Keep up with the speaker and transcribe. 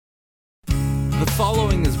The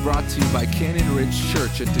following is brought to you by Canyon Ridge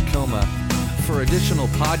Church in Tacoma. For additional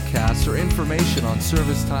podcasts or information on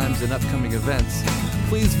service times and upcoming events,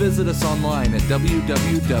 please visit us online at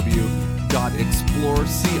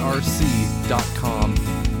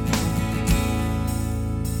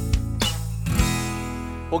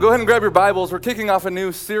www.explorecrc.com. Well, go ahead and grab your Bibles. We're kicking off a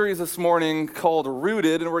new series this morning called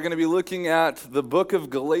Rooted, and we're going to be looking at the book of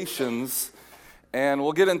Galatians. And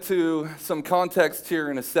we'll get into some context here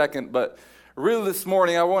in a second, but really this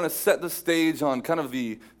morning I want to set the stage on kind of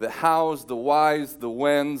the hows, the whys, the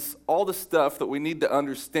whens, all the stuff that we need to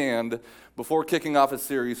understand before kicking off a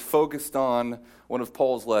series focused on one of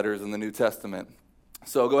Paul's letters in the New Testament.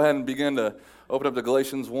 So go ahead and begin to open up to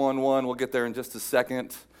Galatians 1:1. We'll get there in just a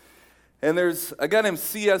second. And there's a guy named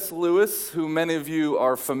C.S. Lewis, who many of you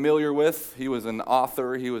are familiar with. He was an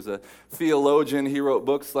author. He was a theologian. He wrote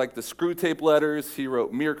books like the Screwtape Letters. He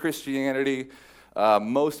wrote Mere Christianity.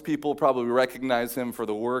 Most people probably recognize him for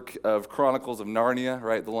the work of Chronicles of Narnia,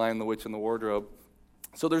 right? The Lion, the Witch, and the Wardrobe.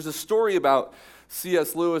 So there's a story about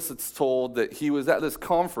C.S. Lewis that's told that he was at this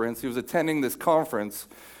conference. He was attending this conference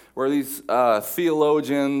where these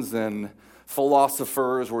theologians and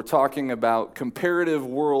philosophers were talking about comparative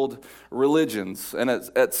world religions. And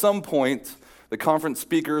at some point, the conference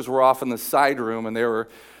speakers were off in the side room and they were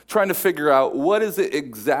trying to figure out what is it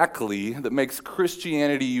exactly that makes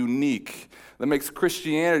Christianity unique, that makes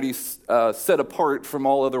Christianity set apart from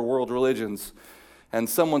all other world religions. And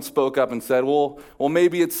someone spoke up and said, well,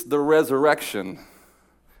 maybe it's the resurrection.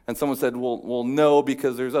 And someone said, well, no,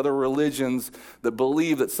 because there's other religions that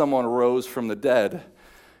believe that someone rose from the dead.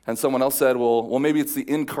 And someone else said, well, maybe it's the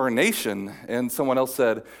incarnation. And someone else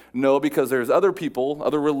said, no, because there's other people,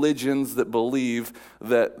 other religions that believe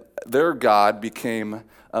that their God became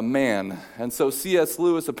a man. And so C.S.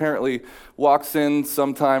 Lewis apparently walks in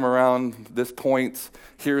sometime around this point,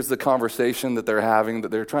 hears the conversation that they're having, that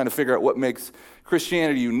they're trying to figure out what makes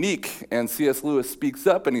Christianity unique. And C.S. Lewis speaks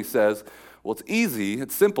up and he says, well, it's easy,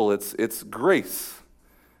 it's simple, it's grace.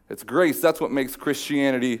 It's grace. That's what makes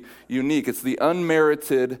Christianity unique. It's the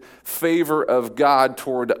unmerited favor of God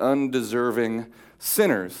toward undeserving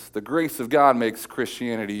sinners. The grace of God makes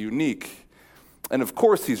Christianity unique. And of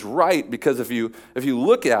course, he's right, because if you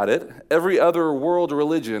look at it, every other world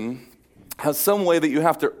religion has some way that you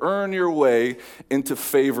have to earn your way into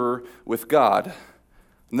favor with God.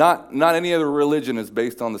 Not any other religion is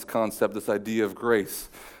based on this concept, this idea of grace.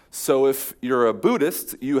 So if you're a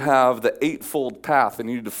Buddhist, you have the Eightfold Path, and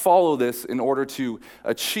you need to follow this in order to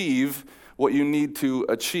achieve what you need to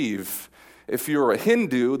achieve. If you're a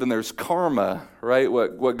Hindu, then there's karma, right?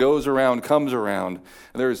 What goes around comes around.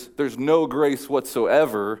 And there's no grace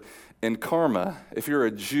whatsoever in karma. If you're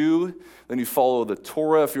a Jew, then you follow the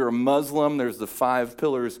Torah. If you're a Muslim, there's the 5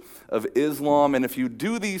 pillars of Islam. And if you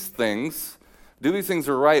do these things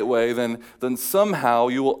the right way, then somehow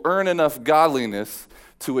you will earn enough godliness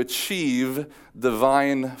to achieve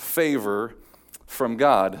divine favor from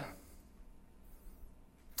God.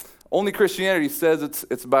 Only Christianity says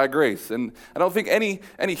it's by grace. And I don't think any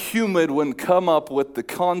human would come up with the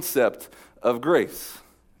concept of grace.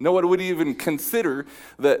 No one would even consider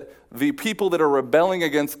that the people that are rebelling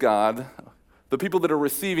against God, the people that are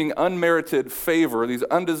receiving unmerited favor, these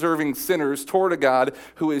undeserving sinners toward a God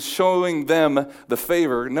who is showing them the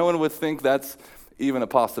favor, no one would think that's even a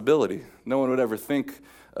possibility. No one would ever think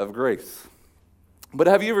of grace. But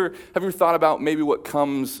have you ever thought about maybe what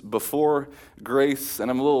comes before grace? And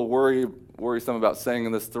I'm a little worrisome about saying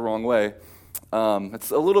this the wrong way.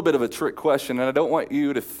 It's a little bit of a trick question, and I don't want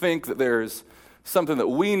you to think that there's something that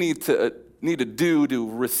we need to do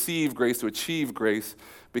to receive grace, to achieve grace,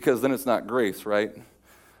 because then it's not grace, right?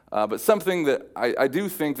 But something that I do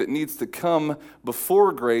think that needs to come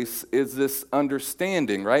before grace is this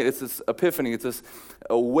understanding, right? It's this epiphany, it's this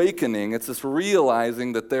awakening, it's this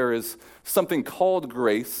realizing that there is something called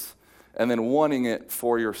grace and then wanting it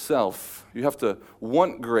for yourself. You have to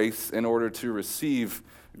want grace in order to receive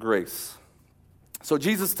grace. So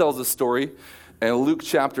Jesus tells a story in Luke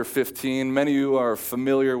chapter 15. Many of you are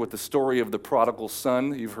familiar with the story of the prodigal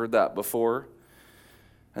son. You've heard that before.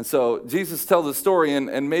 And so Jesus tells a story,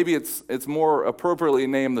 and maybe it's more appropriately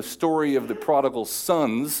named the story of the prodigal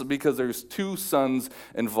sons, because there's 2 sons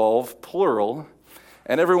involved, plural.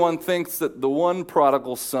 And everyone thinks that the one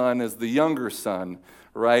prodigal son is the younger son,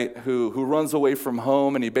 right, who runs away from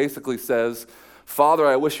home, and he basically says, Father,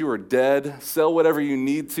 I wish you were dead. Sell whatever you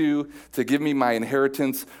need to give me my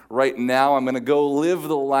inheritance right now. I'm going to go live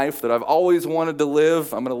the life that I've always wanted to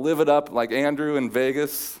live. I'm going to live it up like Andrew in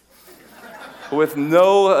Vegas. With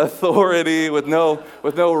no authority, with no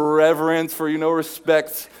reverence for you, no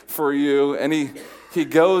respect for you. And he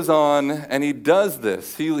goes on and he does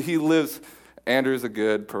this. He lives. Andrew's a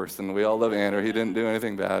good person. We all love Andrew. He didn't do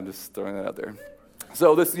anything bad. Just throwing that out there.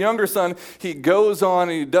 So this younger son, he goes on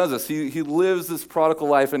and he does this. He lives this prodigal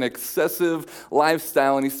life, an excessive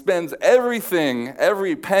lifestyle, and he spends everything,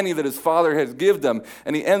 every penny that his father has given him,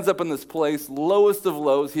 and he ends up in this place, lowest of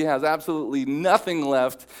lows. He has absolutely nothing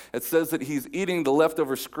left. It says that he's eating the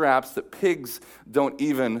leftover scraps that pigs don't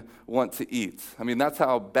even want to eat. I mean, that's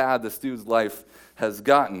how bad this dude's life has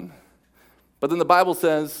gotten. But then the Bible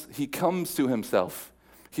says he comes to himself.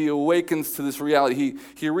 He awakens to this reality.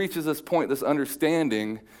 He reaches this point, this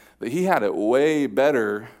understanding that he had it way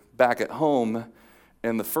better back at home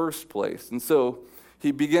in the first place. And so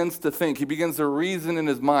he begins to think. He begins to reason in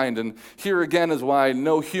his mind. And here again is why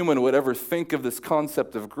no human would ever think of this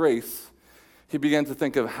concept of grace. He began to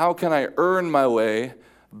think of, how can I earn my way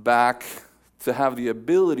back to have the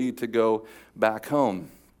ability to go back home?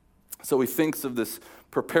 So he thinks of this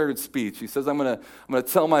prepared speech. He says, I'm going to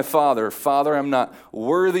tell my father, Father, I'm not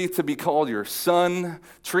worthy to be called your son.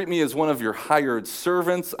 Treat me as one of your hired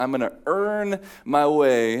servants. I'm going to earn my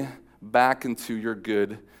way back into your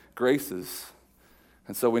good graces.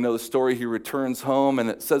 And so we know the story. He returns home, and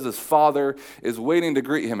it says his father is waiting to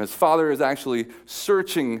greet him. His father is actually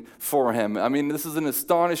searching for him. I mean, this is an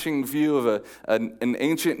astonishing view of an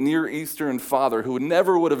ancient Near Eastern father who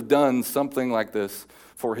never would have done something like this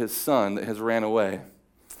for his son that has ran away.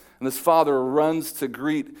 And this father runs to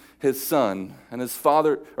greet his son, and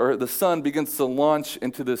the son begins to launch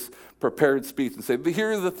into this prepared speech and say,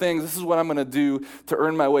 here are the things, this is what I'm going to do to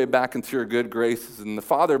earn my way back into your good graces. And the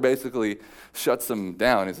father basically shuts him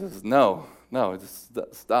down. He says, no, just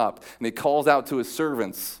stop. And he calls out to his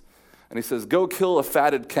servants, and he says, go kill a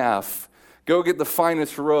fatted calf. Go get the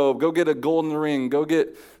finest robe. Go get a golden ring. Go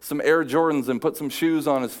get some Air Jordans and put some shoes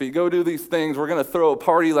on his feet. Go do these things. We're going to throw a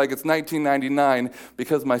party like it's 1999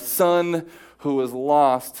 because my son who was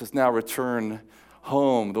lost has now returned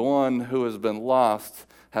home. The one who has been lost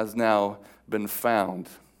has now been found.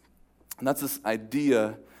 And that's this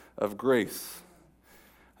idea of grace.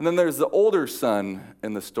 And then there's the older son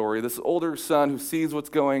in the story, this older son who sees what's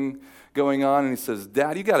going on, and he says,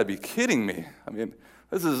 Dad, you got to be kidding me. I mean,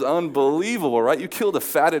 this is unbelievable, right? You killed a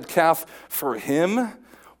fatted calf for him?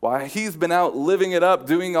 Why, he's been out living it up,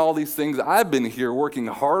 doing all these things. I've been here working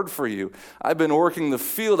hard for you. I've been working the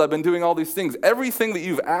field. I've been doing all these things. Everything that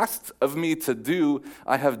you've asked of me to do,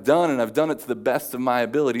 I have done, and I've done it to the best of my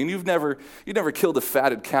ability. And you've never killed a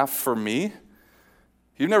fatted calf for me.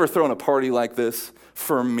 You've never thrown a party like this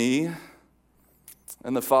for me.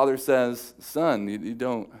 And the father says, son, you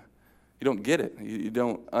don't get it. You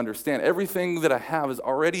don't understand. Everything that I have is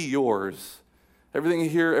already yours. Everything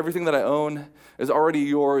here, everything that I own is already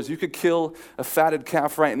yours. You could kill a fatted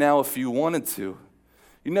calf right now if you wanted to.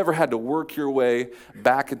 You never had to work your way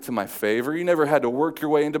back into my favor. You never had to work your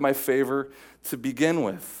way into my favor to begin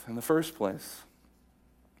with in the first place.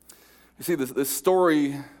 You see, this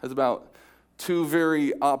story is about two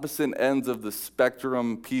very opposite ends of the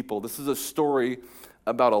spectrum people. This is a story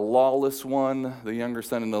about a lawless one, the younger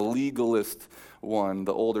son, and a legalist one,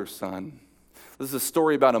 the older son. This is a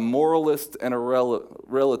story about a moralist and a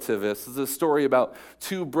relativist. This is a story about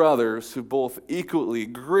two brothers who both equally,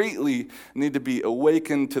 greatly need to be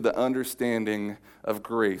awakened to the understanding of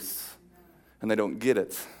grace. And they don't get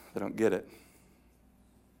it. They don't get it.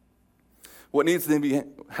 What needs to be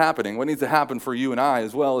happening, what needs to happen for you and I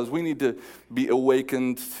as well, is we need to be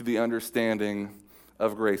awakened to the understanding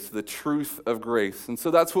of grace, the truth of grace. And so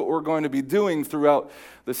that's what we're going to be doing throughout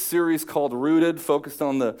the series called Rooted, focused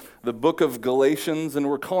on the book of Galatians. And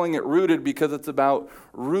we're calling it Rooted because it's about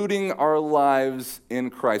rooting our lives in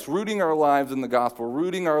Christ, rooting our lives in the gospel,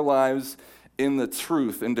 rooting our lives in the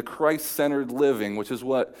truth, into Christ-centered living, which is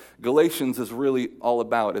what Galatians is really all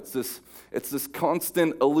about. It's this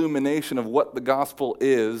constant illumination of what the gospel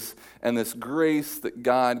is and this grace that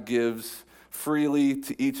God gives freely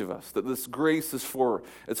to each of us. That this grace is for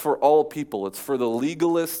all people. It's for the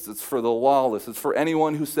legalists, it's for the lawless, it's for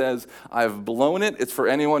anyone who says, I've blown it, it's for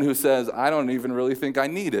anyone who says, I don't even really think I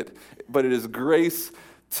need it. But it is grace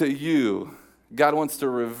to you. God wants to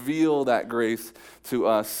reveal that grace to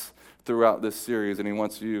us throughout this series, and he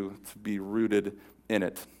wants you to be rooted in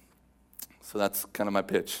it. So that's kind of my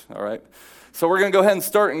pitch, all right? So we're going to go ahead and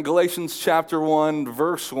start in Galatians chapter 1,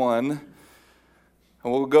 verse 1.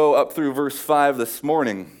 And we'll go up through verse 5 this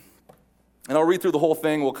morning. And I'll read through the whole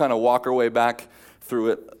thing. We'll kind of walk our way back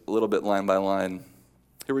through it a little bit line by line.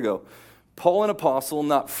 Here we go. Paul, an apostle,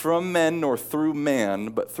 not from men nor through man,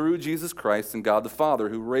 but through Jesus Christ and God the Father,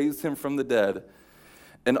 who raised him from the dead,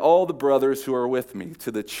 and all the brothers who are with me,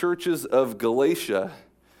 to the churches of Galatia,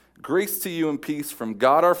 Grace to you and peace from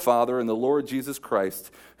God our Father and the Lord Jesus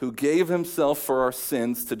Christ, who gave himself for our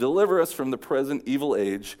sins to deliver us from the present evil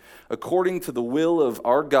age, according to the will of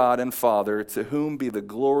our God and Father, to whom be the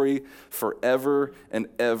glory forever and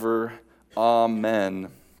ever. Amen.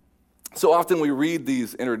 So often we read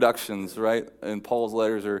these introductions, right, in Paul's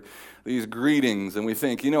letters, or these greetings, and we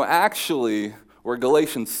think, actually, where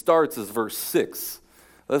Galatians starts is verse 6.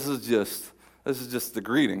 This is just the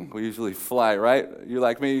greeting. We usually fly, right? You're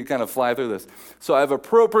like me, you kind of fly through this. So I've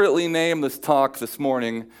appropriately named this talk this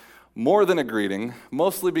morning More Than a Greeting,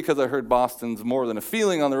 mostly because I heard Boston's More Than a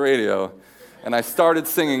Feeling on the radio, and I started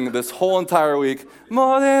singing this whole entire week,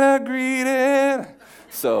 More Than a Greeting.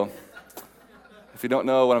 So if you don't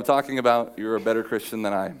know what I'm talking about, you're a better Christian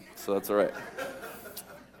than I, so that's all right.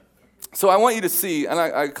 So I want you to see, and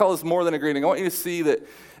I call this More Than a Greeting, I want you to see that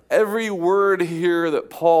every word here that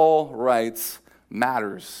Paul writes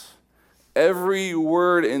matters. Every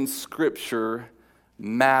word in Scripture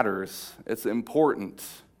matters. It's important.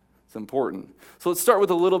 It's important. So let's start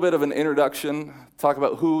with a little bit of an introduction, talk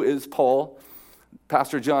about who is Paul.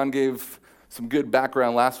 Pastor John gave some good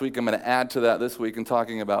background last week. I'm going to add to that this week in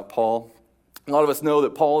talking about Paul. A lot of us know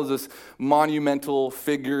that Paul is this monumental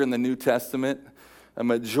figure in the New Testament. A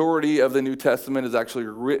majority of the New Testament is actually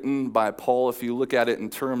written by Paul if you look at it in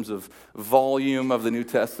terms of volume of the New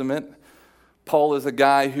Testament. Paul is a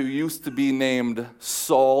guy who used to be named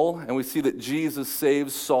Saul, and we see that Jesus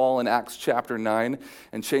saves Saul in Acts chapter 9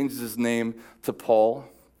 and changes his name to Paul.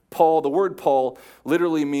 The word Paul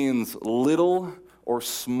literally means little or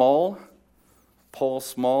small. Paul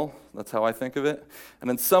small, that's how I think of it. And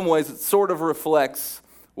in some ways, it sort of reflects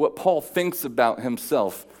what Paul thinks about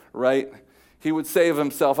himself, right? He would say of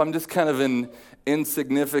himself, I'm just kind of an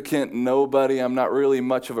insignificant nobody. I'm not really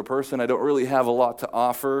much of a person. I don't really have a lot to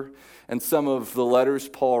offer. And some of the letters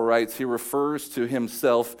Paul writes, he refers to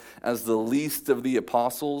himself as the least of the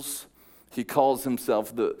apostles. He calls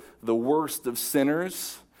himself the worst of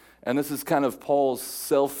sinners. And this is kind of Paul's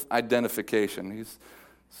self-identification. He's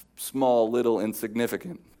small, little,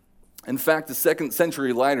 insignificant. In fact, the second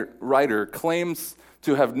century writer claims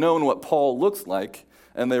to have known what Paul looks like,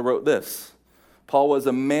 and they wrote this. Paul was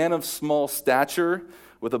a man of small stature,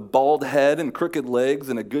 with a bald head and crooked legs,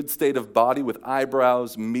 and a good state of body, with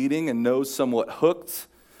eyebrows meeting and nose somewhat hooked,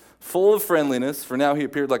 full of friendliness, for now he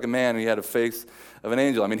appeared like a man, and he had a face of an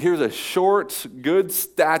angel. I mean, here's a short,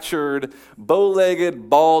 good-statured, bow-legged,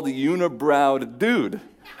 bald, unibrowed dude,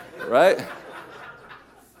 right?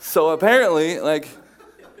 So apparently,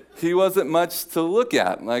 he wasn't much to look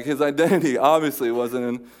at. His identity obviously wasn't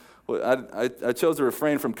in. I chose to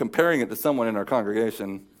refrain from comparing it to someone in our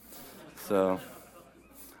congregation. So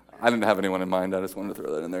I didn't have anyone in mind. I just wanted to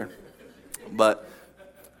throw that in there.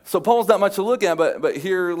 So Paul's not much to look at, but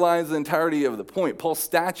here lies the entirety of the point. Paul's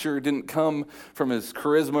stature didn't come from his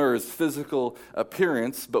charisma or his physical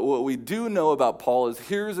appearance, but what we do know about Paul is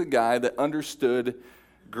here's a guy that understood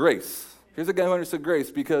grace. Here's a guy who understood grace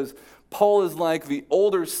because Paul is like the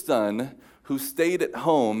older son who stayed at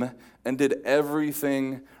home and did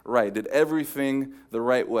everything right, did everything the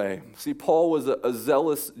right way. See, Paul was a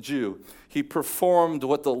zealous Jew. He performed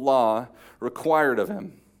what the law required of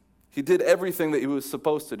him. He did everything that he was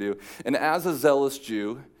supposed to do. And as a zealous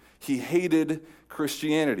Jew, he hated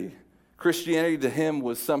Christianity. Christianity to him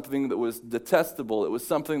was something that was detestable. It was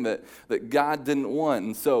something that God didn't want.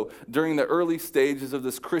 And so during the early stages of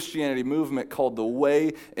this Christianity movement called the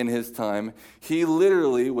Way in his time, he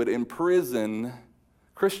literally would imprison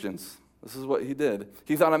Christians. This is what he did.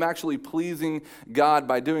 He thought, I'm actually pleasing God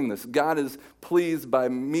by doing this. God is pleased by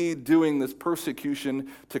me doing this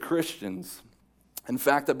persecution to Christians. In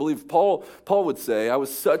fact, I believe Paul would say, I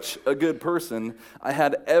was such a good person, I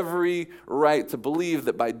had every right to believe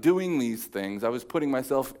that by doing these things, I was putting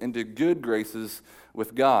myself into good graces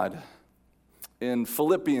with God. In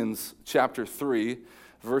Philippians chapter 3,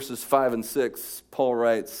 verses 5 and 6, Paul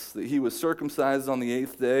writes that he was circumcised on the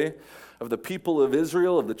 8th day of the people of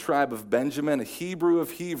Israel, of the tribe of Benjamin, a Hebrew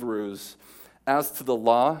of Hebrews, as to the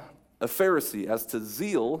law, a Pharisee, as to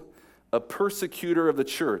zeal, a persecutor of the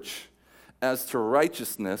church, as to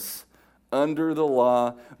righteousness, under the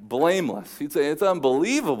law, blameless. He'd say, it's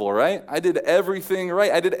unbelievable, right? I did everything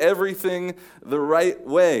right. I did everything the right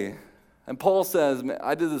way. And Paul says,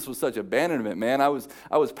 I did this with such abandonment, man. I was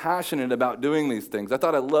passionate about doing these things. I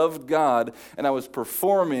thought I loved God, and I was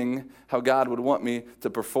performing how God would want me to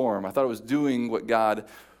perform. I thought I was doing what God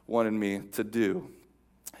wanted me to do.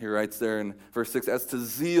 He writes there in verse 6, as to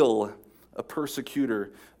zeal, a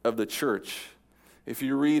persecutor of the church. If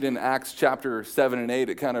you read in Acts chapter 7 and 8,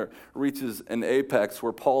 it kind of reaches an apex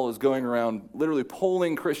where Paul is going around literally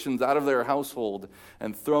pulling Christians out of their household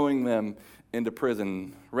and throwing them into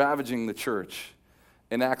prison, ravaging the church.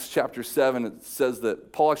 In Acts chapter 7, it says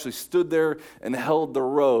that Paul actually stood there and held the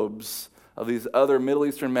robes of these other Middle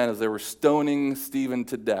Eastern men as they were stoning Stephen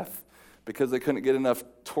to death because they couldn't get enough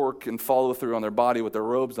torque and follow through on their body with their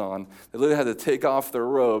robes on. They literally had to take off their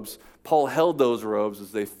robes. Paul held those robes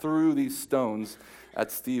as they threw these stones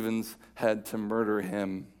at Stephen's head to murder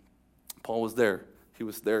him. Paul was there. He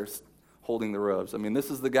was there holding the robes. I mean,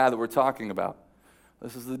 this is the guy that we're talking about.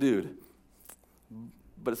 This is the dude.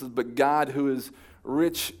 But it says, but God, who is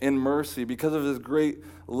rich in mercy, because of his great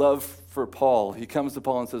love for Paul, he comes to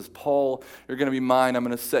Paul and says, Paul, you're going to be mine. I'm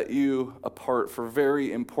going to set you apart for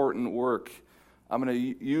very important work. I'm going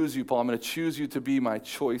to use you, Paul. I'm going to choose you to be my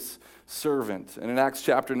choice servant. And in Acts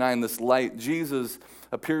chapter 9, this light, Jesus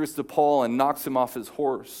appears to Paul and knocks him off his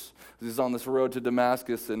horse. He's on this road to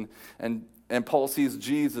Damascus, and Paul sees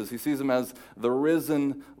Jesus. He sees him as the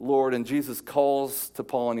risen Lord, and Jesus calls to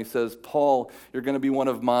Paul and he says, Paul, you're going to be one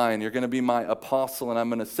of mine. You're going to be my apostle, and I'm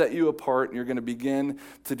going to set you apart, and you're going to begin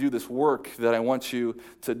to do this work that I want you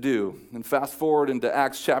to do. And fast forward into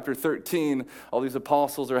Acts chapter 13, all these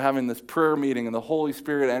apostles are having this prayer meeting, and the Holy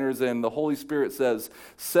Spirit enters in. The Holy Spirit says,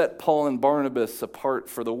 set Paul and Barnabas apart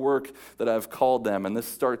for the work that I've called them. And this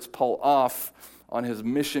starts Paul off on his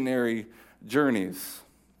missionary journeys.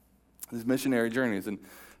 And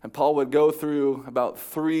Paul would go through about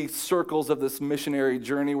 3 circles of this missionary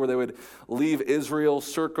journey where they would leave Israel,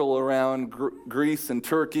 circle around Greece and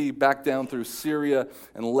Turkey, back down through Syria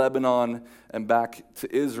and Lebanon, and back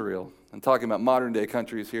to Israel. I'm talking about modern day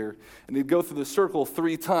countries here. And he'd go through the circle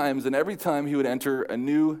 3 times, and every time he would enter a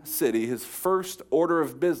new city, his first order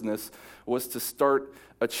of business was to start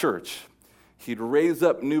a church. He'd raise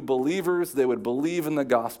up new believers. They would believe in the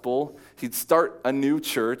gospel. He'd start a new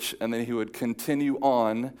church, and then he would continue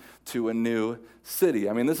on to a new city.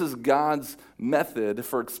 I mean, this is God's method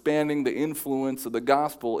for expanding the influence of the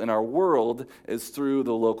gospel in our world is through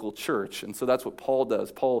the local church. And so that's what Paul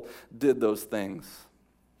does. Paul did those things.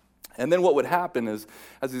 And then what would happen is,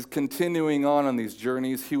 as he's continuing on these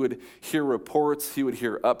journeys, he would hear reports, he would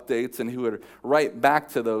hear updates, and he would write back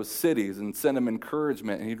to those cities and send them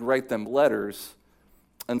encouragement, and he'd write them letters.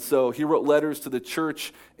 And so he wrote letters to the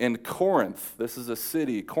church in Corinth. This is a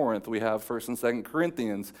city, Corinth. We have 1st and 2nd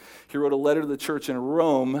Corinthians. He wrote a letter to the church in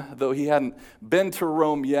Rome. Though he hadn't been to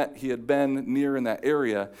Rome yet, he had been near in that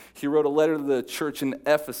area. He wrote a letter to the church in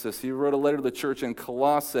Ephesus. He wrote a letter to the church in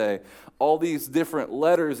Colossae. All these different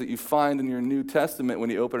letters that you find in your New Testament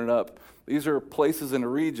when you open it up, these are places and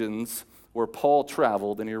regions where Paul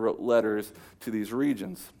traveled, and he wrote letters to these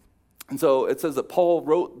regions. And so it says that Paul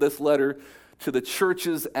wrote this letter to the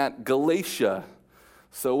churches at Galatia.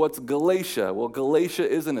 So what's Galatia? Well, Galatia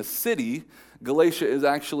isn't a city. Galatia is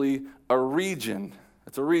actually a region.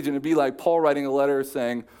 It's a region. It'd be like Paul writing a letter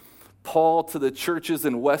saying, Paul to the churches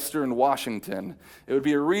in Western Washington. It would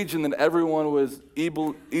be a region that everyone was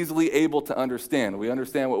easily able to understand. We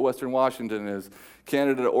understand what Western Washington is.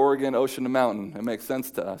 Canada to Oregon, ocean to mountain. It makes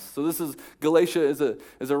sense to us. So Galatia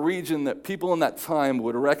is a region that people in that time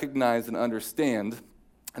would recognize and understand.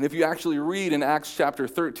 And if you actually read in Acts chapter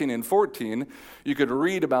 13 and 14, you could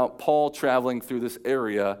read about Paul traveling through this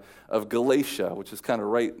area of Galatia, which is kind of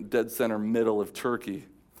right dead center middle of Turkey.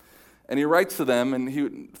 And he writes to them,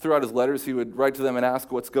 and throughout his letters, he would write to them and ask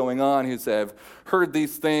what's going on. He'd say, I've heard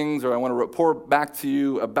these things, or I want to report back to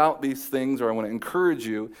you about these things, or I want to encourage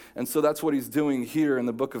you. And so that's what he's doing here in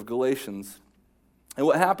the book of Galatians. And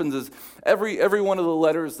what happens is every one of the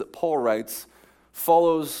letters that Paul writes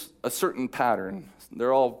follows a certain pattern.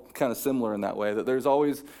 They're all kind of similar in that way, that there's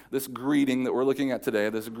always this greeting that we're looking at today,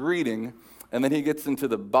 this greeting, and then he gets into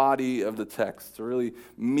the body of the text, the really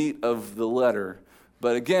meat of the letter.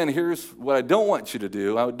 But again, here's what I don't want you to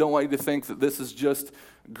do. I don't want you to think that this is just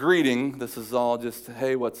greeting. This is all just,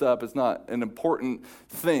 hey, what's up? It's not an important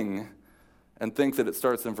thing, and think that it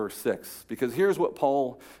starts in verse 6. Because here's what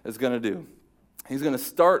Paul is going to do. He's going to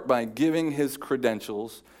start by giving his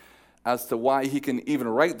credentials as to why he can even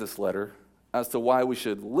write this letter, as to why we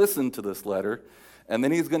should listen to this letter, and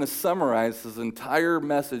then he's going to summarize his entire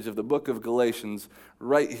message of the book of Galatians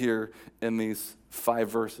right here in these 5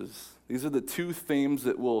 verses. These are the 2 themes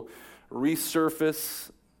that will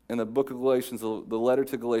resurface in the book of Galatians, the letter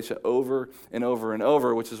to Galatia, over and over and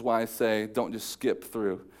over, which is why I say don't just skip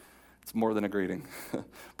through. It's more than a greeting.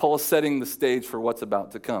 Paul is setting the stage for what's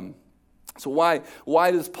about to come. So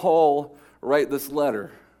why does Paul write this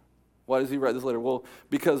letter? Why does he write this letter? Well,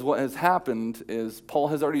 because what has happened is Paul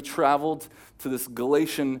has already traveled to this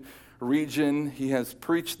Galatian region. He has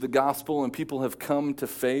preached the gospel and people have come to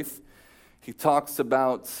faith. He talks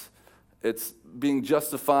about it's being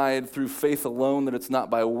justified through faith alone, that it's not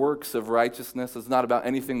by works of righteousness. It's not about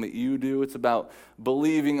anything that you do. It's about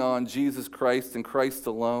believing on Jesus Christ and Christ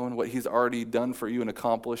alone, what he's already done for you and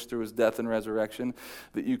accomplished through his death and resurrection,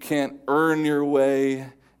 that you can't earn your way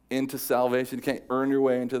into salvation. You can't earn your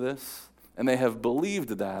way into this. And they have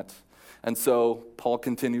believed that. And so Paul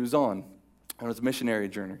continues on his missionary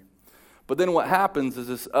journey. But then what happens is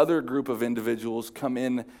this other group of individuals come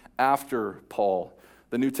in after Paul.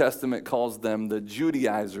 The New Testament calls them the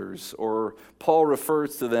Judaizers, or Paul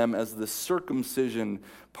refers to them as the circumcision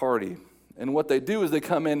party. And what they do is they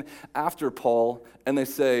come in after Paul and they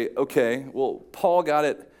say, okay, well, Paul got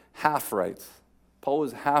it half right. Paul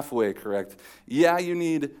was halfway correct. Yeah, you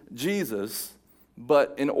need Jesus,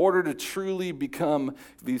 but in order to truly become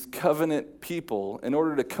these covenant people, in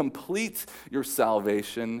order to complete your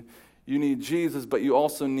salvation, you need Jesus, but you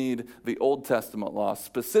also need the Old Testament law.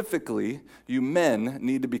 Specifically, you men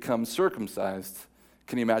need to become circumcised.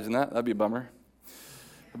 Can you imagine that? That'd be a bummer.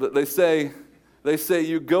 But they say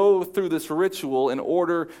you go through this ritual in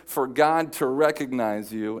order for God to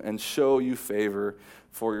recognize you and show you favor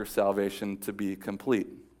for your salvation to be complete.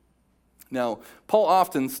 Now, Paul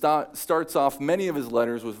often starts off many of his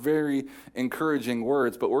letters with very encouraging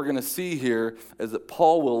words, but we're going to see here is that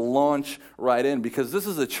Paul will launch right in, because this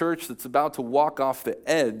is a church that's about to walk off the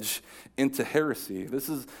edge into heresy. This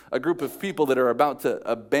is a group of people that are about to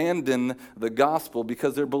abandon the gospel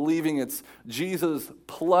because they're believing it's Jesus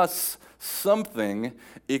plus something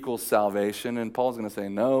equals salvation, and Paul's going to say,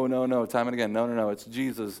 no, time and again, no, it's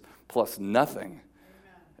Jesus plus nothing. Amen.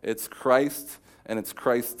 It's Christ, and it's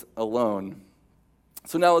Christ alone.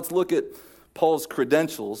 So now let's look at Paul's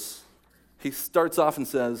credentials. He starts off and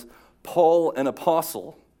says, Paul, an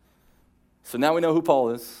apostle. So now we know who Paul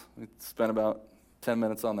is. We spent about 10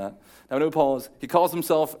 minutes on that. Now we know who Paul is. He calls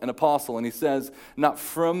himself an apostle, and he says, not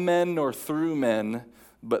from men nor through men,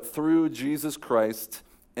 but through Jesus Christ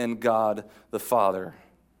and God the Father.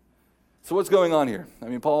 So what's going on here?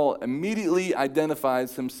 Paul immediately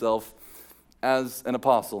identifies himself as an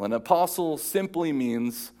apostle. An apostle simply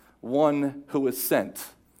means one who is sent.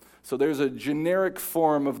 So there's a generic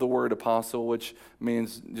form of the word apostle, which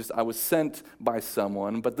means just I was sent by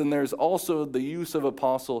someone. But then there's also the use of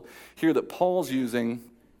apostle here that Paul's using,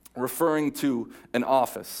 referring to an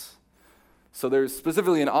office. So there's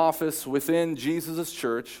specifically an office within Jesus'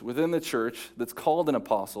 church, within the church, that's called an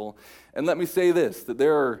apostle. And let me say this, that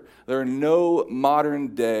there are no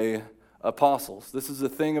modern day apostles. This is a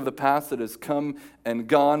thing of the past that has come and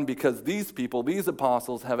gone because these people, these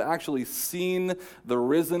apostles, have actually seen the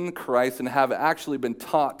risen Christ and have actually been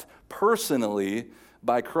taught personally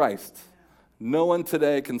by Christ. No one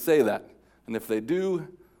today can say that. And if they do,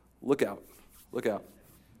 look out. Look out.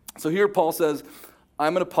 So here Paul says,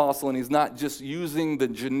 I'm an apostle, and he's not just using the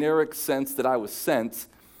generic sense that I was sent.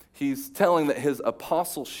 He's telling that his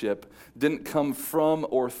apostleship didn't come from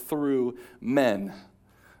or through men.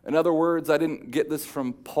 In other words, I didn't get this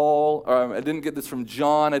from Paul, or I didn't get this from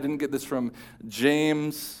John, I didn't get this from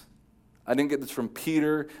James, I didn't get this from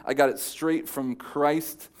Peter. I got it straight from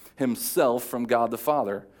Christ himself, from God the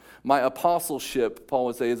Father. My apostleship, Paul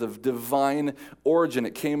would say, is of divine origin.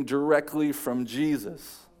 It came directly from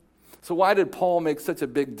Jesus. So why did Paul make such a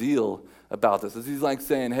big deal about this? Is he's like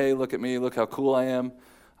saying, hey, look at me, look how cool I am.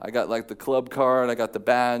 I got like the club card, I got the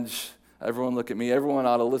badge. Everyone look at me. Everyone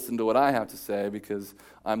ought to listen to what I have to say because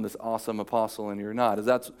I'm this awesome apostle and you're not. Is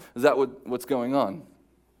that what's going on?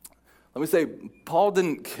 Let me say, Paul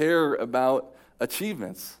didn't care about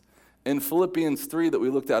achievements. In Philippians 3 that we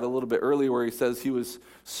looked at a little bit earlier, where he says he was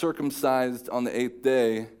circumcised on the 8th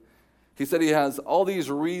day, he said he has all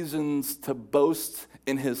these reasons to boast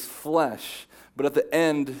in his flesh. But at the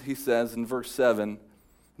end, he says in verse 7,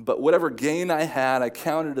 but whatever gain I had, I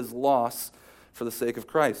counted as loss for the sake of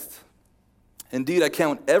Christ. Indeed, I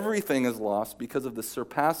count everything as loss because of the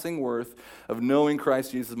surpassing worth of knowing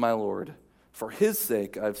Christ Jesus my Lord. For his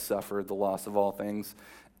sake I've suffered the loss of all things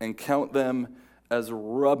and count them as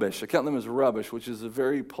rubbish. I count them as rubbish, which is a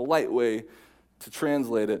very polite way to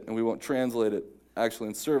translate it, and we won't translate it actually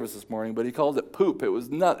in service this morning, but he called it poop. It was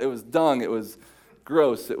dung, it was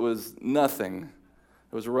gross, it was nothing.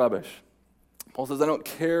 It was rubbish. Paul says, I don't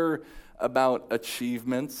care about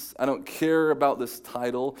achievements. I don't care about this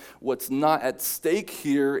title. What's not at stake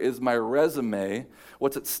here is my resume.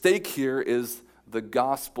 What's at stake here is the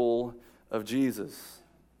gospel of Jesus.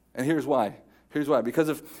 And here's why.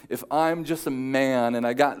 Because if I'm just a man and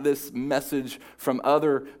I got this message from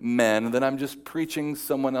other men, then I'm just preaching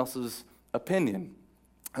someone else's opinion.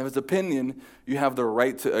 If it's opinion, you have the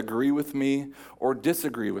right to agree with me or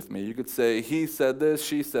disagree with me. You could say, he said this,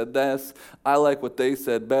 she said this, I like what they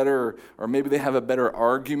said better, or maybe they have a better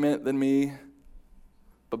argument than me.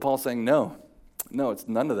 But Paul's saying, no, it's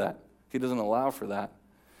none of that. He doesn't allow for that.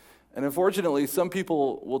 And unfortunately, some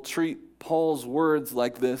people will treat Paul's words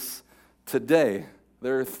like this today.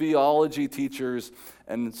 There are theology teachers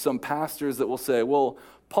and some pastors that will say, well,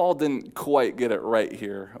 Paul didn't quite get it right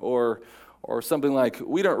here, or something like,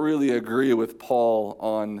 we don't really agree with Paul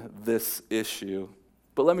on this issue.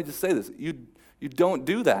 But let me just say this, you don't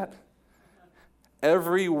do that.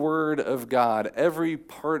 Every word of God, every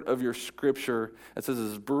part of your scripture, it says,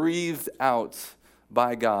 is breathed out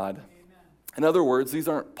by God. Amen. In other words, these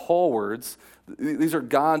aren't Paul words, these are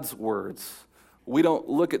God's words. We don't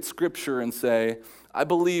look at scripture and say, I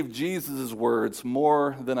believe Jesus' words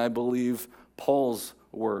more than I believe Paul's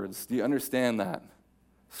words. Do you understand that?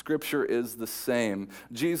 Scripture is the same.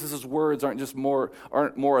 Jesus' words aren't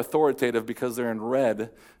more authoritative because they're in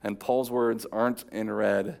red, and Paul's words aren't in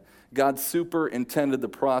red. God superintended the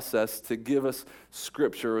process to give us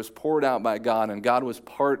Scripture. It was poured out by God, and God was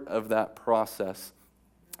part of that process.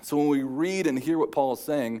 So when we read and hear what Paul is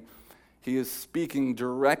saying, he is speaking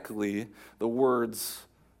directly the words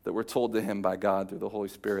that were told to him by God through the Holy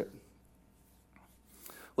Spirit.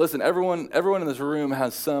 Listen, everyone in this room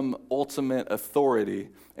has some ultimate authority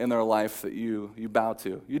in their life that you bow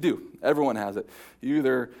to. You do. Everyone has it. You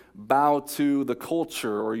either bow to the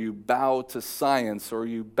culture, or you bow to science, or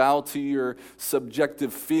you bow to your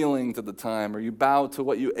subjective feelings at the time, or you bow to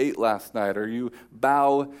what you ate last night, or you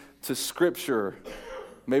bow to Scripture.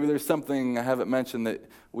 Maybe there's something I haven't mentioned that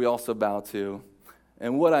we also bow to.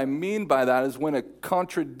 And what I mean by that is when a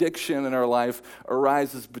contradiction in our life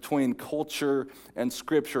arises between culture and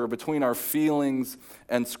Scripture, between our feelings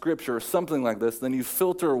and Scripture, something like this, then you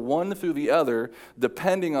filter one through the other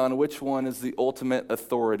depending on which one is the ultimate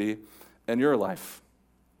authority in your life,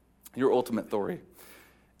 your ultimate authority.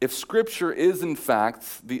 If Scripture is in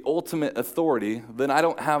fact the ultimate authority, then I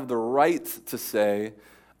don't have the right to say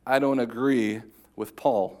I don't agree with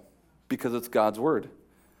Paul because it's God's word.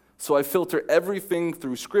 So I filter everything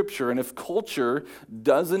through Scripture, and if culture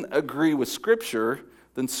doesn't agree with Scripture,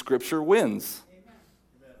 then Scripture wins.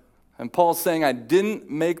 Amen. And Paul's saying, I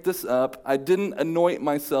didn't make this up. I didn't anoint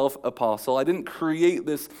myself apostle. I didn't create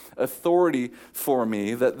this authority for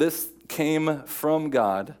me, that this came from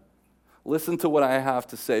God. Listen to what I have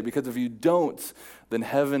to say, because if you don't, then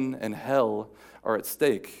heaven and hell are at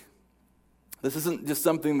stake. This isn't just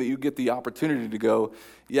something that you get the opportunity to go,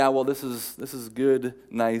 yeah, well, this is good,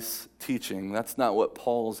 nice teaching. That's not what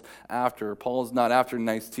Paul's after. Paul's not after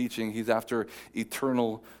nice teaching. He's after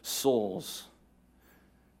eternal souls.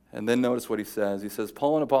 And then notice what he says. He says,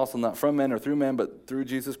 Paul, an apostle, not from men or through men, but through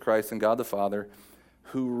Jesus Christ and God the Father,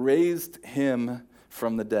 who raised him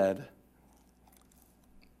from the dead.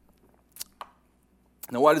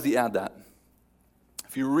 Now, why does he add that?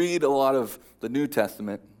 If you read a lot of the New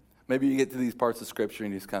Testament, maybe you get to these parts of Scripture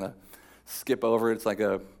and you just kind of skip over it. It's like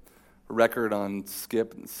a record on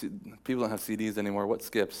skip. People don't have CDs anymore. What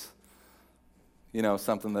skips? You know,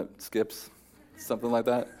 something that skips, something like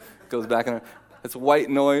that. Goes back in. It's white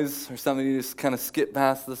noise or something. You just kind of skip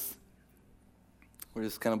past this. We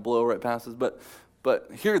just kind of blow right past this.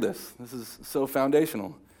 But hear this. This is so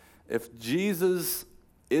foundational. If Jesus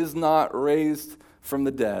is not raised from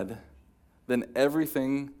the dead, then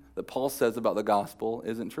everything that Paul says about the gospel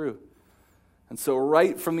isn't true. And so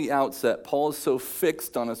right from the outset, Paul is so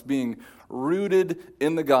fixed on us being rooted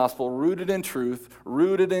in the gospel, rooted in truth,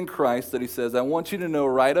 rooted in Christ, that he says, I want you to know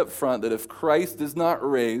right up front that if Christ is not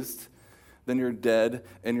raised, then you're dead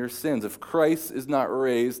in your sins. If Christ is not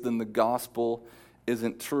raised, then the gospel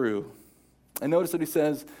isn't true. And notice that he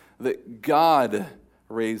says that God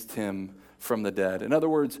raised him from the dead. In other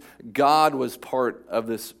words, God was part of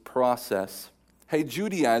this process. Hey,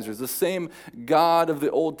 Judaizers, the same God of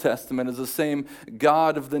the Old Testament is the same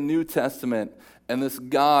God of the New Testament, and this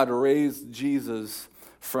God raised Jesus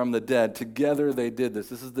from the dead. Together they did this.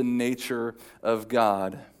 This is the nature of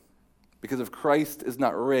God. Because if Christ is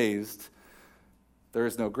not raised, there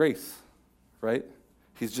is no grace, right?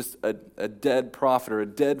 He's just a dead prophet or a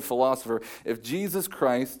dead philosopher. If Jesus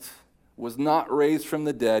Christ was not raised from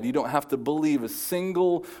the dead, you don't have to believe a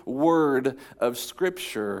single word of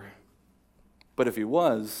Scripture. But if he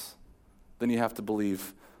was, then you have to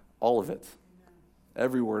believe all of it,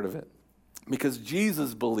 every word of it. Because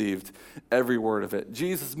Jesus believed every word of it.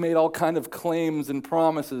 Jesus made all kind of claims and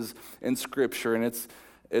promises in Scripture, and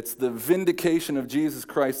it's the vindication of Jesus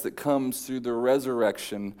Christ that comes through the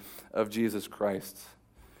resurrection of Jesus Christ.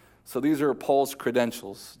 So these are Paul's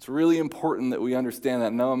credentials. It's really important that we understand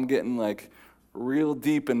that. Now I'm getting real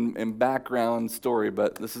deep in background story,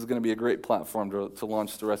 but this is going to be a great platform to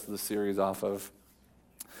launch the rest of the series off of.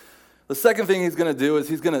 The second thing he's going to do is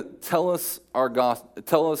he's going to tell us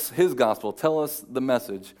his gospel, tell us the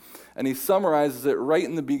message. And he summarizes it right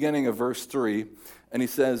in the beginning of verse 3, and he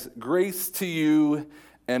says, "Grace to you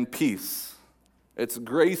and peace." It's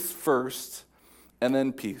grace first, and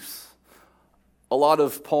then peace. A lot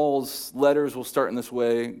of Paul's letters will start in this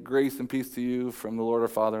way: grace and peace to you from the Lord our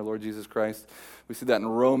Father, Lord Jesus Christ. We see that in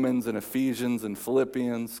Romans and Ephesians and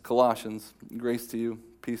Philippians, Colossians. Grace to you,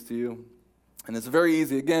 peace to you. And it's very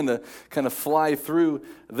easy, again, to kind of fly through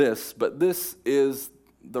this, but this is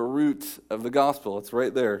the root of the gospel. It's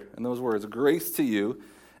right there in those words: grace to you,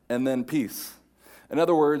 and then peace. In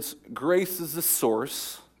other words, grace is the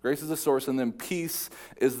source. Grace is the source, and then peace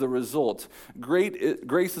is the result. Grace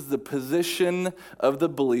is the position of the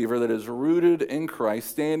believer that is rooted in Christ,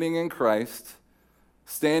 standing in God's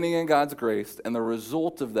grace, and the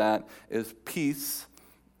result of that is peace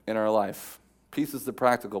in our life. Peace is the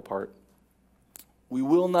practical part. We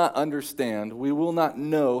will not understand, we will not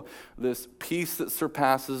know this peace that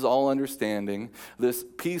surpasses all understanding, this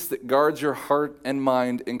peace that guards your heart and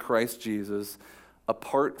mind in Christ Jesus,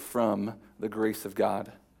 apart from the grace of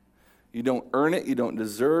God. You don't earn it. You don't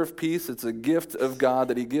deserve peace. It's a gift of God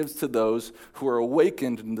that he gives to those who are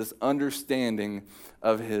awakened in this understanding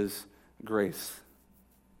of his grace.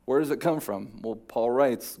 Where does it come from? Well, Paul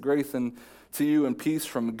writes, "Grace to you and peace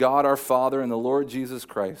from God our Father and the Lord Jesus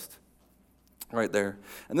Christ." Right there.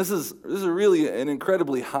 And this is really an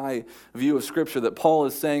incredibly high view of Scripture, that Paul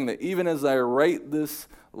is saying that even as I write this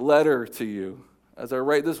letter to you, as I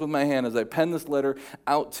write this with my hand, as I pen this letter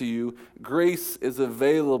out to you, grace is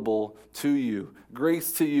available to you.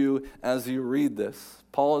 Grace to you as you read this.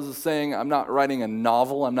 Paul is saying, I'm not writing a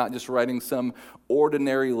novel. I'm not just writing some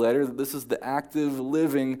ordinary letter. This is the active,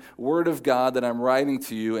 living Word of God that I'm writing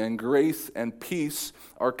to you, and grace and peace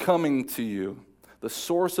are coming to you. The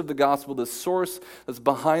source of the gospel, the source that's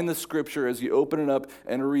behind the Scripture as you open it up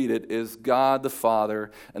and read it, is God the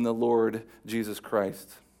Father and the Lord Jesus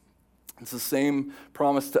Christ. It's the same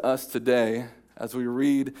promise to us today as we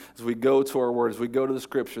read, as we go to our Word, as we go to the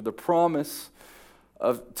Scripture. The promise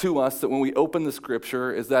to us that when we open the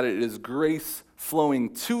Scripture is that it is grace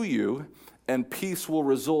flowing to you, and peace will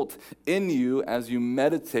result in you as you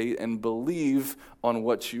meditate and believe on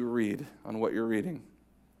what you read, on what you're reading.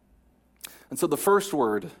 And so the first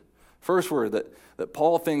word that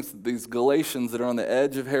Paul thinks that these Galatians that are on the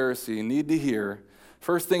edge of heresy need to hear,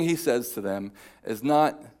 first thing he says to them is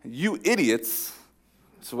not, "You idiots."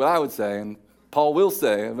 That's what I would say, and Paul will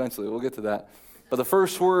say eventually. We'll get to that. But the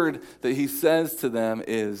first word that he says to them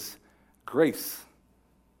is grace.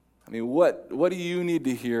 I mean, what do you need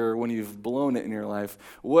to hear when you've blown it in your life?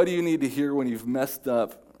 What do you need to hear when you've messed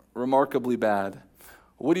up remarkably bad?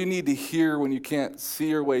 What do you need to hear when you can't see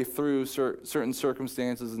your way through certain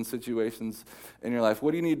circumstances and situations in your life?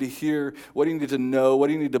 What do you need to hear? What do you need to know? What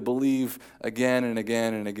do you need to believe again and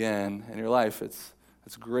again and again in your life? It's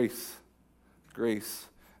grace, grace,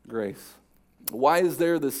 grace. Why is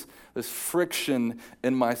there this friction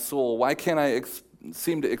in my soul? Why can't I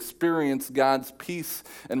seem to experience God's peace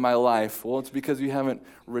in my life? Well, it's because you haven't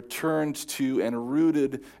returned to and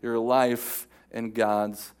rooted your life in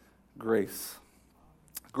God's grace.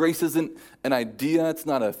 Grace isn't an idea. It's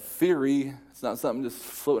not a theory. It's not something just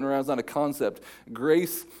floating around. It's not a concept.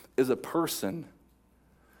 Grace is a person.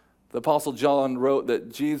 The Apostle John wrote that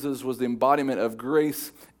Jesus was the embodiment of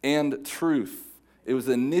grace and truth. It was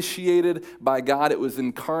initiated by God. It was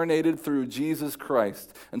incarnated through Jesus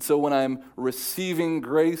Christ. And so when I'm receiving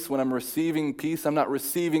grace, when I'm receiving peace, I'm not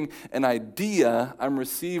receiving an idea. I'm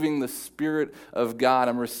receiving the Spirit of God.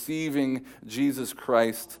 I'm receiving Jesus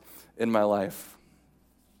Christ in my life.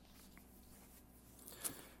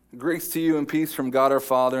 Grace to you and peace from God our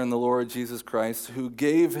Father and the Lord Jesus Christ, who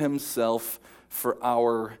gave himself for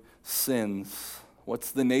our sins.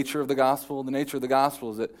 What's the nature of the gospel? The nature of the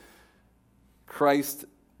gospel is that Christ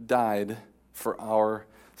died for our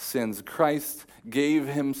sins. Christ gave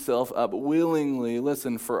himself up willingly,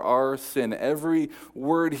 listen, for our sin. Every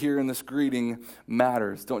word here in this greeting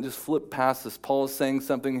matters. Don't just flip past this. Paul is saying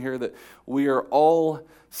something here that we are all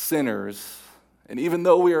sinners. And even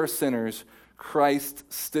though we are sinners, Christ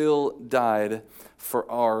still died for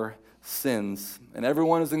our sins. And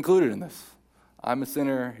everyone is included in this. I'm a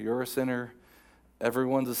sinner. You're a sinner.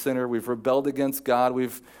 Everyone's a sinner. We've rebelled against God.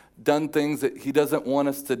 We've done things that he doesn't want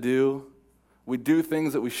us to do. We do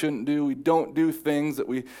things that we shouldn't do. We don't do things that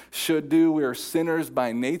we should do. We are sinners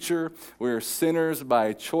by nature. We are sinners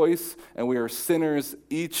by choice. And we are sinners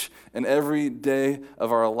each and every day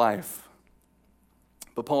of our life.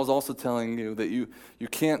 But Paul's also telling you that you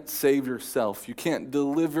can't save yourself. You can't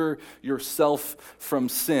deliver yourself from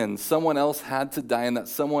sin. Someone else had to die, and that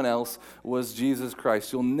someone else was Jesus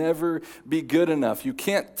Christ. You'll never be good enough. You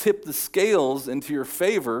can't tip the scales into your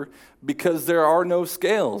favor because there are no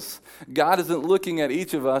scales. God isn't looking at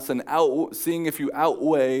each of us and seeing if you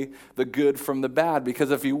outweigh the good from the bad,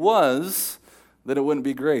 because if he was, then it wouldn't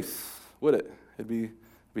be grace, would it? It'd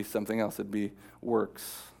be something else. It'd be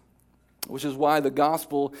works. Which is why the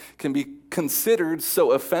gospel can be considered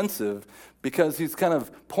so offensive, because he's kind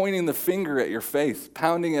of pointing the finger at your face,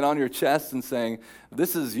 pounding it on your chest and saying,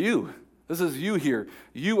 this is you. This is you here.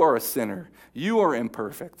 You are a sinner. You are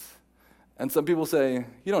imperfect. And some people say,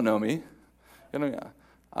 you don't know me.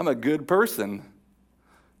 I'm a good person.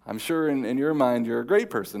 I'm sure in your mind you're a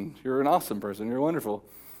great person. You're an awesome person. You're wonderful.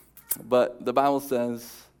 But the Bible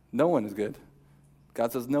says no one is good.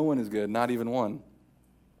 God says no one is good, not even one.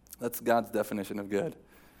 That's God's definition of good.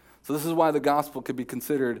 So this is why the gospel could be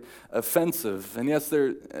considered offensive. And yes,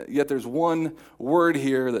 yet there's one word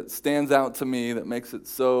here that stands out to me that makes it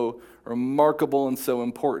so remarkable and so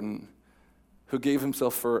important. Who gave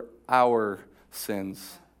himself for our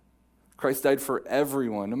sins. Christ died for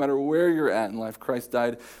everyone. No matter where you're at in life, Christ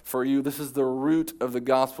died for you. This is the root of the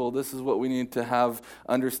gospel. This is what we need to have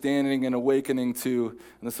understanding and awakening to.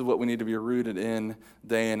 And this is what we need to be rooted in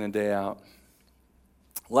and day out.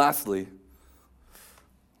 Lastly,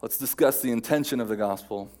 let's discuss the intention of the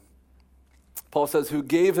gospel. Paul says, who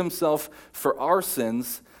gave himself for our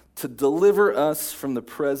sins to deliver us from the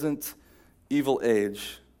present evil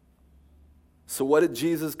age. So what did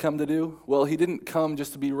Jesus come to do? Well, he didn't come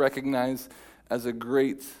just to be recognized as a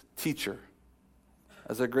great teacher.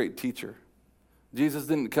 Jesus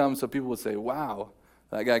didn't come so people would say, wow,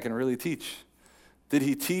 that guy can really teach. Did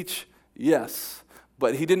he teach? Yes.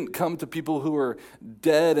 But he didn't come to people who were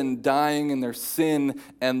dead and dying in their sin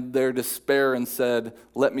and their despair and said,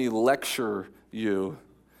 let me lecture you.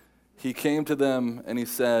 He came to them and he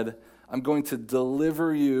said, I'm going to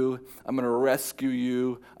deliver you. I'm going to rescue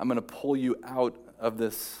you. I'm going to pull you out of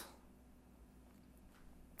this.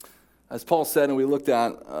 As Paul said, and we looked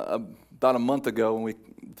at about a month ago when we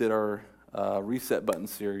did our Reset Button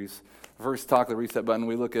series, first talk of the Reset Button,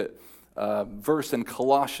 we look at a verse in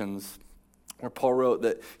Colossians where Paul wrote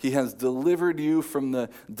that he has delivered you from the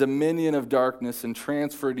dominion of darkness and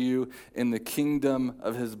transferred you in the kingdom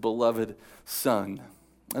of his beloved Son.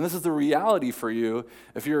 And this is the reality for you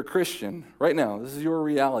if you're a Christian right now. This is your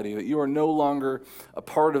reality, that you are no longer a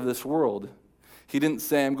part of this world. He didn't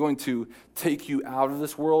say, I'm going to take you out of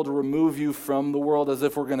this world, remove you from the world, as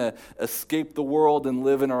if we're going to escape the world and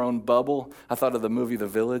live in our own bubble. I thought of the movie The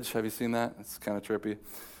Village. Have you seen that? It's kind of trippy.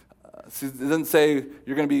 It doesn't say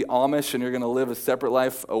you're going to be Amish and you're going to live a separate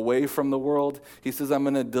life away from the world. He says, I'm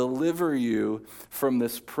going to deliver you from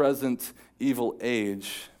this present evil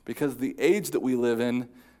age, because the age that we live in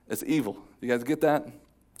is evil. You guys get that?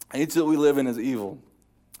 The age that we live in is evil.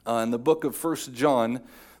 In the book of 1 John,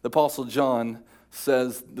 the Apostle John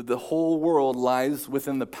says that the whole world lies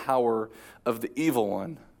within the power of the evil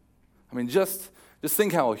one. I mean, just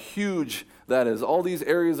think how huge that is. All these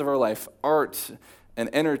areas of our life, art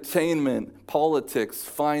and entertainment, politics,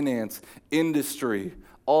 finance, industry,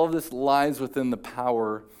 all of this lies within the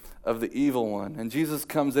power of the evil one. And Jesus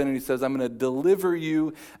comes in and he says, I'm going to deliver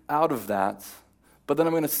you out of that, but then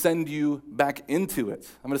I'm going to send you back into it.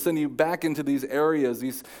 I'm going to send you back into these areas,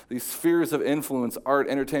 these spheres of influence, art,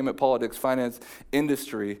 entertainment, politics, finance,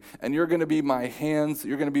 industry. And you're going to be my hands.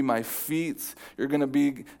 You're going to be my feet. You're going to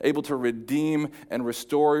be able to redeem and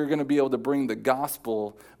restore. You're going to be able to bring the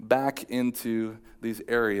gospel back into these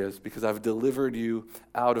areas because I've delivered you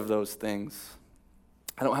out of those things.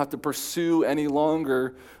 I don't have to pursue any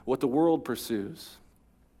longer what the world pursues.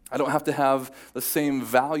 I don't have to have the same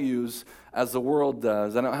values as the world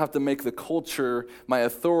does. I don't have to make the culture my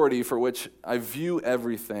authority for which I view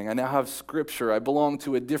everything. I now have Scripture. I belong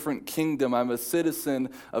to a different kingdom. I'm a citizen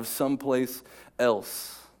of someplace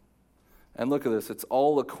else. And look at this. It's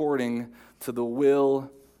all according to the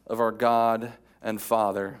will of our God and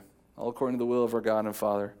Father. All according to the will of our God and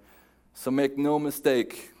Father. So make no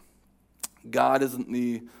mistake, God isn't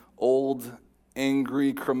the old,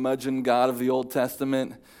 angry, curmudgeon God of the Old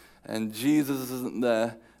Testament, and Jesus isn't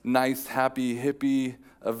the nice, happy hippie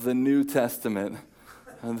of the New Testament.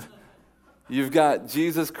 And you've got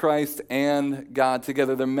Jesus Christ and God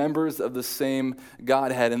together. They're members of the same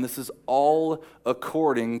Godhead, and this is all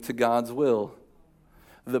according to God's will.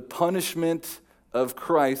 the punishment of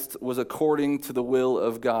Christ was according to the will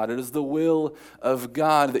of God. It is the will of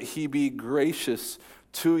God that he be gracious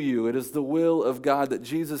to you. It is the will of God that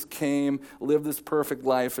Jesus came, lived this perfect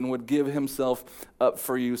life, and would give himself up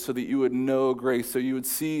for you so that you would know grace, so you would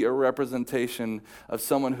see a representation of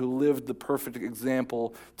someone who lived the perfect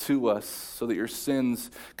example to us so that your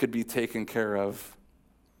sins could be taken care of.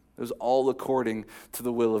 It was all according to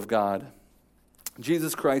the will of God.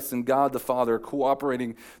 Jesus Christ and God the Father are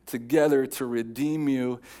cooperating together to redeem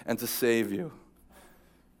you and to save you.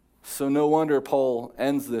 So no wonder Paul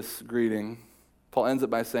ends this greeting. Paul ends it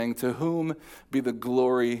by saying, "To whom be the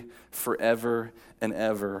glory forever and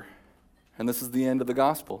ever." And this is the end of the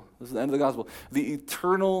gospel. This is the end of the gospel. The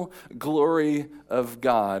eternal glory of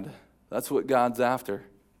God. That's what God's after.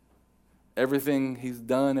 Everything he's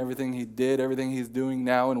done, everything he did, everything he's doing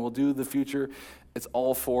now and will do in the future, it's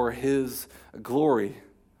all for his glory.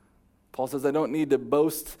 Paul says, I don't need to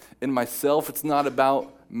boast in myself. It's not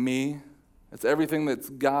about me. It's everything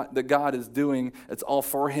that God is doing. It's all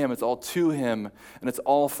for him. It's all to him. And it's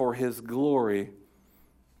all for his glory.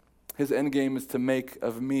 His end game is to make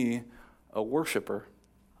of me a worshiper.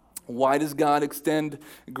 Why does God extend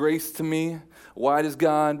grace to me? Why does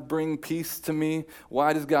God bring peace to me?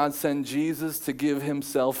 Why does God send Jesus to give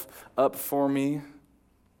himself up for me?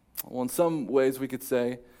 Well, in some ways we could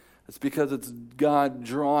say it's because it's God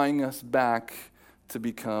drawing us back to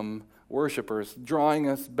become worshipers, drawing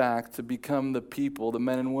us back to become the people, the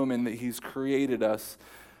men and women that he's created us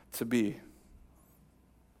to be.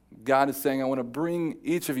 God is saying, I want to bring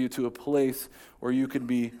each of you to a place where you could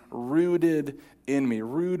be rooted in me,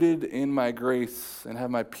 rooted in my grace, and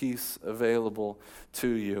have my peace available to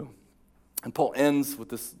you. And Paul ends with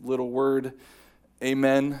this little word,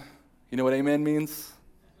 amen. You know what amen means?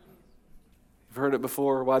 You've heard it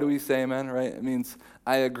before. Why do we say amen, right? It means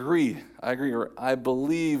I agree, or I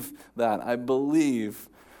believe that. I believe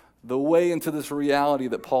the way into this reality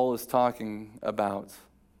that Paul is talking about,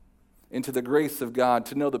 into the grace of God,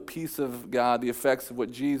 to know the peace of God, the effects of what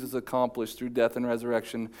Jesus accomplished through death and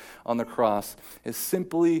resurrection on the cross, is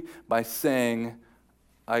simply by saying,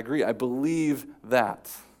 I agree, I believe that.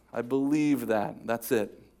 I believe that. That's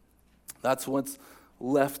it. That's what's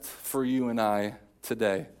left for you and I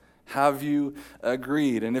today. Have you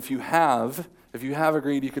agreed? And if you have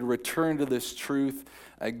agreed, you could return to this truth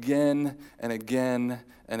again and again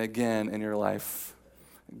and again in your life.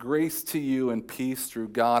 Grace to you and peace through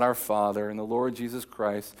God our Father and the Lord Jesus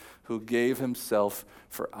Christ, who gave himself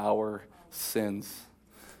for our sins.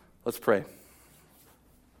 Let's pray.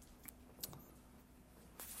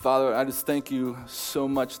 Father, I just thank you so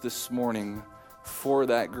much this morning for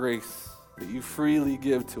that grace that you freely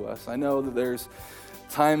give to us. I know that there's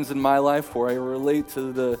times in my life where I relate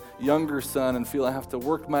to the younger son and feel I have to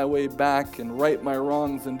work my way back and right my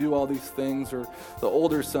wrongs and do all these things, or the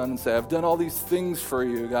older son and say, I've done all these things for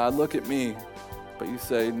you, God, look at me. But you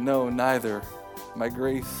say, no, neither. My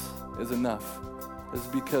grace is enough. It's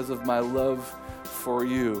because of my love for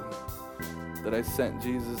you that I sent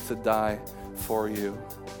Jesus to die for you.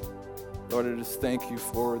 Lord, I just thank you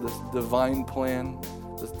for this divine plan,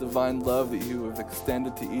 this divine love that you have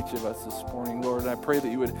extended to each of us this morning, Lord. And I pray that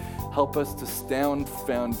you would help us to stand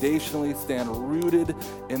foundationally, stand rooted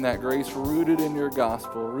in that grace, rooted in your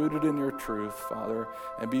gospel, rooted in your truth, Father,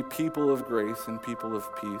 and be people of grace and people of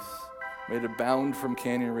peace. May it abound from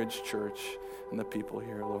Canyon Ridge Church and the people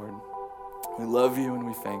here, Lord. We love you and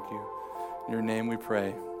we thank you. In your name we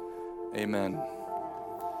pray. Amen.